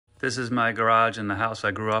This is my garage in the house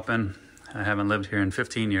I grew up in. I haven't lived here in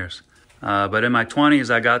 15 years. But in my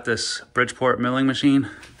 20s, I got this Bridgeport milling machine.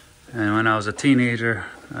 And when I was a teenager,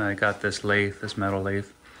 I got this lathe, this metal lathe.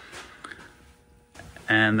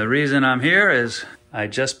 And the reason I'm here is I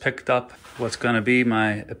just picked up what's gonna be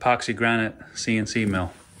my Epoxy Granite CNC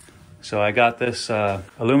mill. So I got this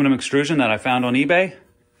aluminum extrusion that I found on eBay.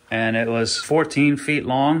 And it was 14 feet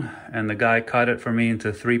long, and the guy cut it for me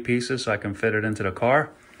into 3 pieces so I can fit it into the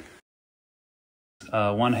car.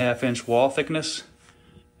 1/2 inch wall thickness,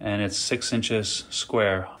 and it's 6 inches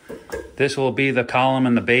square. This will be the column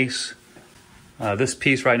and the base. This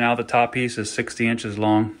piece right now, the top piece, is 60 inches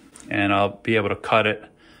long, and I'll be able to cut it,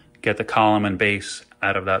 get the column and base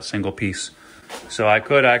out of that single piece. So I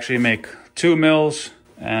could actually make 2 mills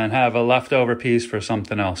and have a leftover piece for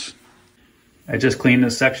something else. I just cleaned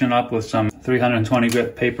this section up with some 320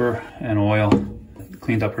 grit paper and oil.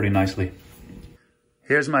 Cleaned up pretty nicely.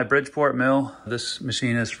 Here's my Bridgeport mill. This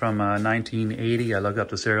machine is from 1980. I looked up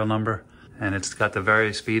the serial number, and it's got the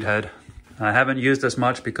very speed head. I haven't used this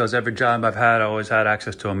much because every job I've had, I always had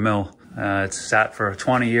access to a mill. It's sat for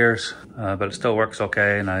 20 years, but it still works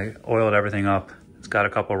okay, and I oiled everything up. It's got a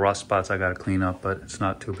couple rust spots I gotta clean up, but it's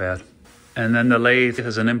not too bad. And then the lathe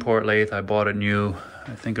is an import lathe. I bought it new,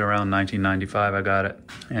 I think around 1995 I got it.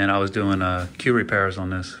 And I was doing cue repairs on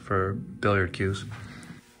this for billiard cues.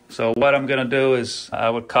 So what I'm gonna do is I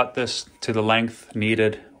would cut this to the length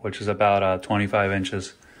needed, which is about 25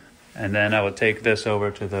 inches. And then I would take this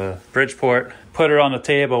over to the Bridgeport, put it on the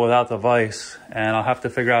table without the vise, and I'll have to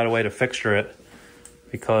figure out a way to fixture it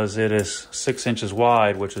because it is 6 inches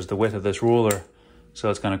wide, which is the width of this ruler. So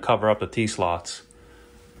it's gonna cover up the T-slots.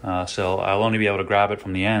 So I'll only be able to grab it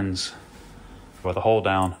from the ends with the hole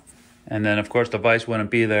down. And then of course the vise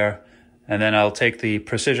wouldn't be there. And then I'll take the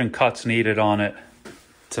precision cuts needed on it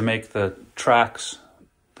to make the tracks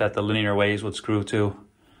that the linear ways would screw to.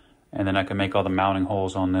 And then I can make all the mounting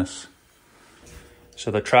holes on this.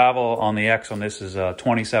 So the travel on the X on this is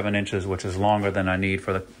 27 inches, which is longer than I need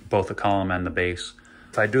for both the column and the base.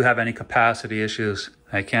 If I do have any capacity issues,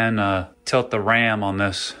 I can tilt the ram on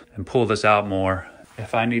this and pull this out more.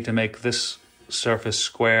 If I need to make this surface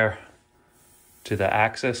square to the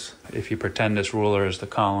axis, if you pretend this ruler is the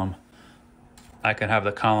column, I can have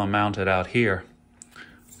the column mounted out here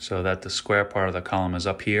so that the square part of the column is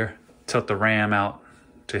up here. Tilt the ram out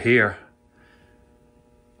to here,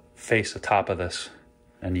 face the top of this,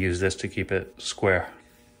 and use this to keep it square.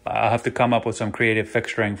 I'll have to come up with some creative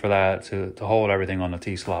fixturing for that to hold everything on the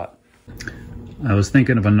T-slot. I was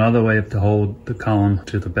thinking of another way to hold the column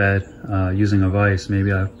to the bed using a vise.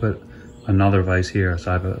 Maybe I put another vise here, so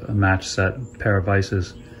I have a match set pair of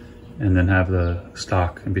vices and then have the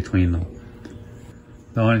stock in between them.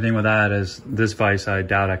 The only thing with that is this vise, I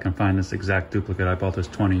doubt I can find this exact duplicate. I bought this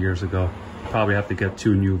 20 years ago. Probably have to get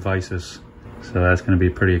 2 new vices. So that's gonna be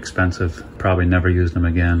pretty expensive. Probably never use them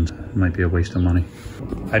again. It might be a waste of money.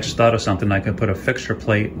 I just thought of something. I could put a fixture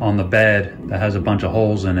plate on the bed that has a bunch of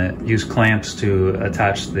holes in it. Use clamps to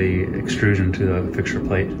attach the extrusion to the fixture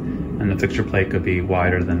plate. And the fixture plate could be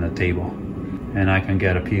wider than the table. And I can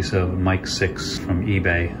get a piece of Mike 6 from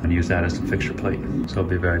eBay and use that as the fixture plate. So it'll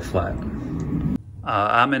be very flat.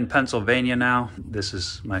 I'm in Pennsylvania now. This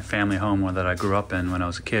is my family home that I grew up in when I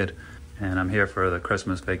was a kid. And I'm here for the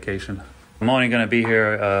Christmas vacation. I'm only gonna be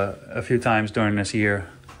here a few times during this year.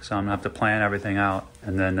 So I'm gonna have to plan everything out.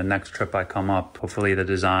 And then the next trip I come up, hopefully the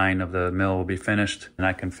design of the mill will be finished and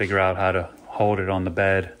I can figure out how to hold it on the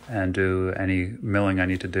bed and do any milling I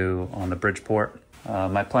need to do on the Bridgeport.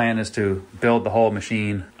 My plan is to build the whole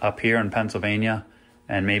machine up here in Pennsylvania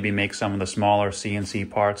and maybe make some of the smaller CNC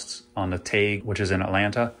parts on the TAG, which is in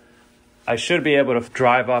Atlanta. I should be able to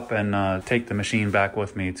drive up and take the machine back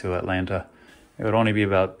with me to Atlanta. It would only be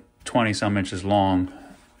about 20 some inches long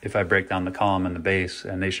if I break down the column and the base,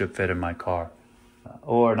 and they should fit in my car.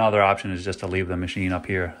 Or another option is just to leave the machine up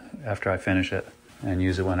here after I finish it and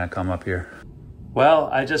use it when I come up here. Well,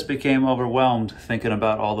 I just became overwhelmed thinking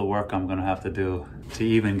about all the work I'm gonna have to do to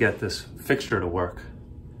even get this fixture to work.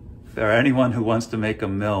 If there are anyone who wants to make a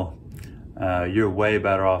mill, you're way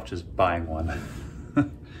better off just buying one.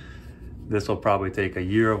 This will probably take a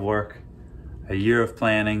year of work, a year of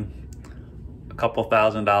planning, a couple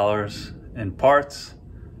 $1,000s in parts,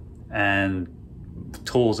 and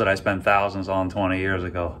tools that I spent thousands on 20 years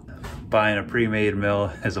ago. Buying a pre-made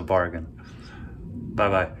mill is a bargain.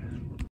 Bye-bye.